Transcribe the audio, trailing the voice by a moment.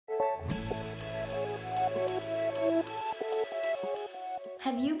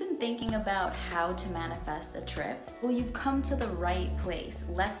thinking about how to manifest a trip? Well, you've come to the right place.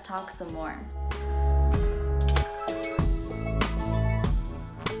 Let's talk some more.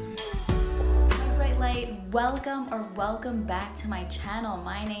 Welcome back to my channel.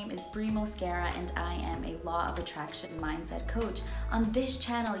 My name is Brie Mosquera and I am a Law of Attraction mindset coach. On this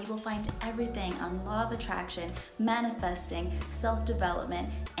channel, you will find everything on law of attraction, manifesting, self-development,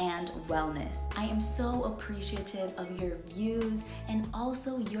 and wellness. I am so appreciative of your views and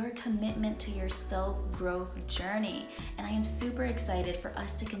also your commitment to your self-growth journey. And I am super excited for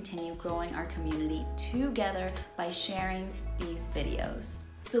us to continue growing our community together by sharing these videos.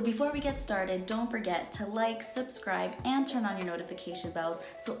 So before we get started, don't forget to like, subscribe, and turn on your notification bells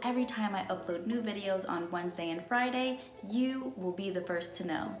so every time I upload new videos on Wednesday and Friday, you will be the first to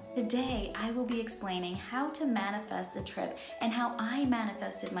know. Today, I will be explaining how to manifest a trip and how I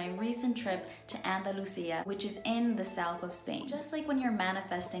manifested my recent trip to Andalucía, which is in the south of Spain. Just like when you're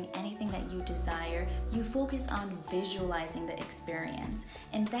manifesting anything that you desire, you focus on visualizing the experience.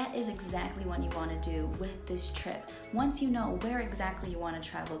 And that is exactly what you want to do with this trip. Once you know where exactly you want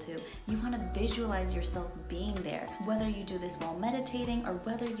to travel to, you want to visualize yourself being there, whether you do this while meditating or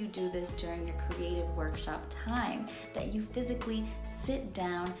whether you do this during your creative workshop time, that you physically sit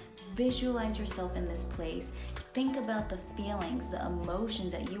down, visualize yourself in this place, think about the feelings, the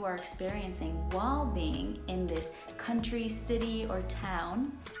emotions that you are experiencing while being in this country, city, or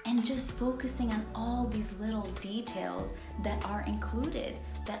town, and just focusing on all these little details that are included,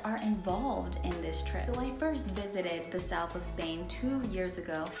 that are involved in this trip. So I first visited the south of Spain 2 years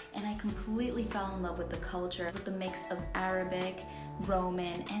ago, and I completely fell in love with the culture, with the mix of Arabic,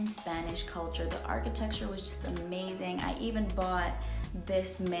 Roman, and Spanish culture. The architecture was just amazing. I even bought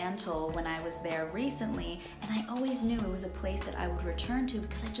this mantle when I was there recently, and I always knew it was a place that I would return to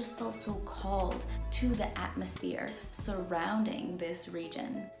because I just felt so called to the atmosphere surrounding this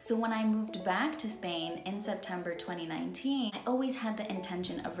region. So when I moved back to Spain in September 2019, I always had the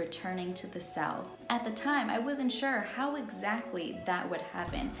intention of returning to the south. At the time, I wasn't sure how exactly that would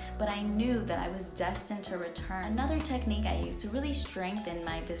happen, but I knew that I was destined to return. Another technique I used to really strengthen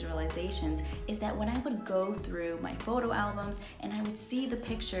my visualizations is that when I would go through my photo albums and I would see the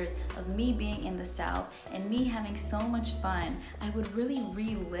pictures of me being in the south and me having so much fun, I would really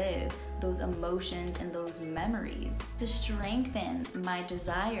relive those emotions and those memories to strengthen my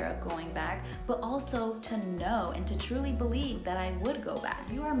desire of going back, but also to know and to truly believe that I would go back.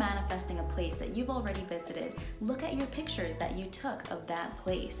 If you are manifesting a place that you've already visited, look at your pictures that you took of that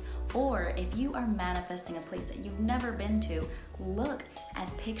place. Or if you are manifesting a place that you've never been to, look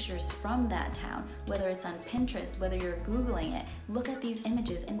at pictures from that town, whether it's on Pinterest, whether you're Googling it. Look at these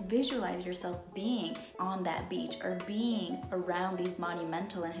images and visualize yourself being on that beach or being around these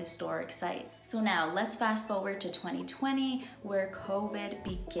monumental and historic sites. So now let's fast forward to 2020, where COVID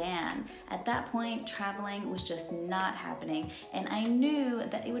began. At that point, traveling was just not happening, and I knew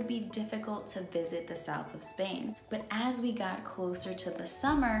that it would be difficult to visit the south of Spain. But as we got closer to the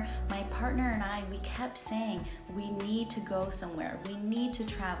summer, my partner and I, we kept saying, we need to go somewhere, we need to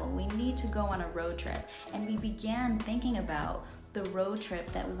travel, we need to go on a road trip. And we began thinking about the road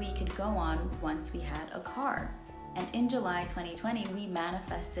trip that we could go on once we had a car. And in July 2020, we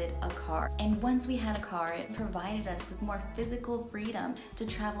manifested a car. And once we had a car, it provided us with more physical freedom to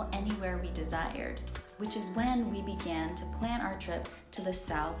travel anywhere we desired, which is when we began to plan our trip to the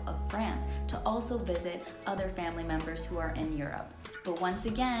south of France to also visit other family members who are in Europe. But once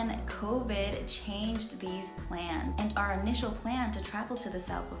again, COVID changed these plans, and our initial plan to travel to the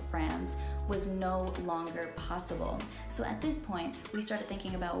south of France was no longer possible. So at this point, we started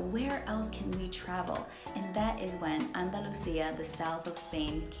thinking about where else can we travel, and that is when Andalucía, the south of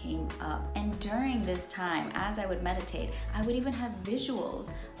Spain, came up. And during this time, as I would meditate, I would even have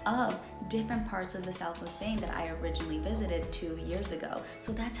visuals of different parts of the south of Spain that I originally visited 2 years ago.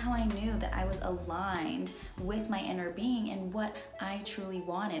 So that's how I knew that I was aligned with my inner being and what I truly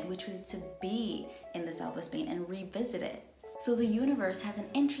wanted, which was to be in the south of Spain and revisit it. So the universe has an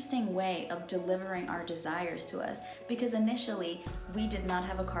interesting way of delivering our desires to us, because initially we did not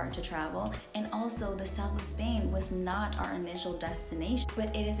have a car to travel, and also the south of Spain was not our initial destination,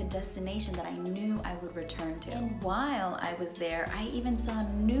 but it is a destination that I knew I would return to. And while I was there, I even saw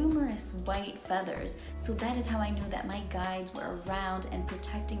numerous white feathers. So that is how I knew that my guides were around and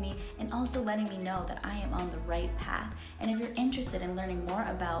protecting me, and also letting me know that I am on the right path. And if you're interested in learning more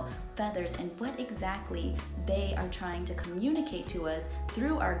about feathers and what exactly they are trying to communicate communicate to us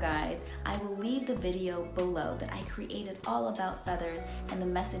through our guides, I will leave the video below that I created all about feathers and the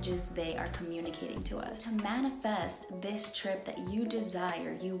messages they are communicating to us. To manifest this trip that you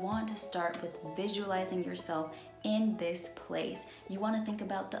desire, you want to start with visualizing yourself in this place. You want to think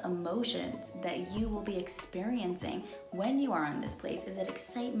about the emotions that you will be experiencing when you are in this place. Is it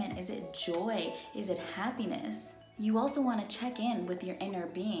excitement? Is it joy? Is it happiness? You also want to check in with your inner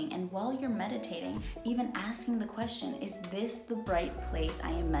being, and while you're meditating, even asking the question, is this the right place I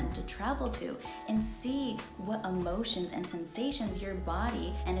am meant to travel to? And see what emotions and sensations your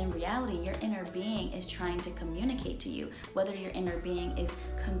body, and in reality, your inner being is trying to communicate to you. Whether your inner being is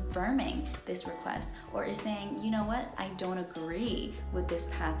confirming this request or is saying, you know what, I don't agree with this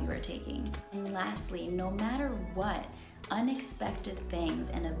path you are taking. And lastly, no matter what, unexpected things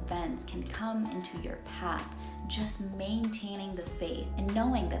and events can come into your path. Just maintaining the faith and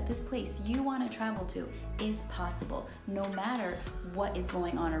knowing that this place you want to travel to is possible no matter what is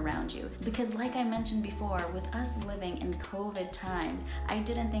going on around you. Because like I mentioned before, with us living in COVID times, I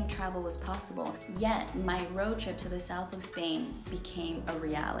didn't think travel was possible. Yet my road trip to the south of Spain became a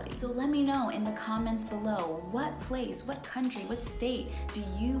reality. So let me know in the comments below, what place, what country, what state do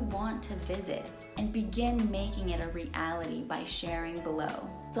you want to visit? And begin making it a reality by sharing below.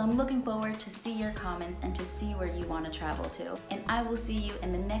 So I'm looking forward to see your comments and to see where you want to travel to. And I will see you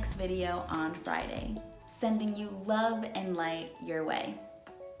in the next video on Friday. Sending you love and light your way.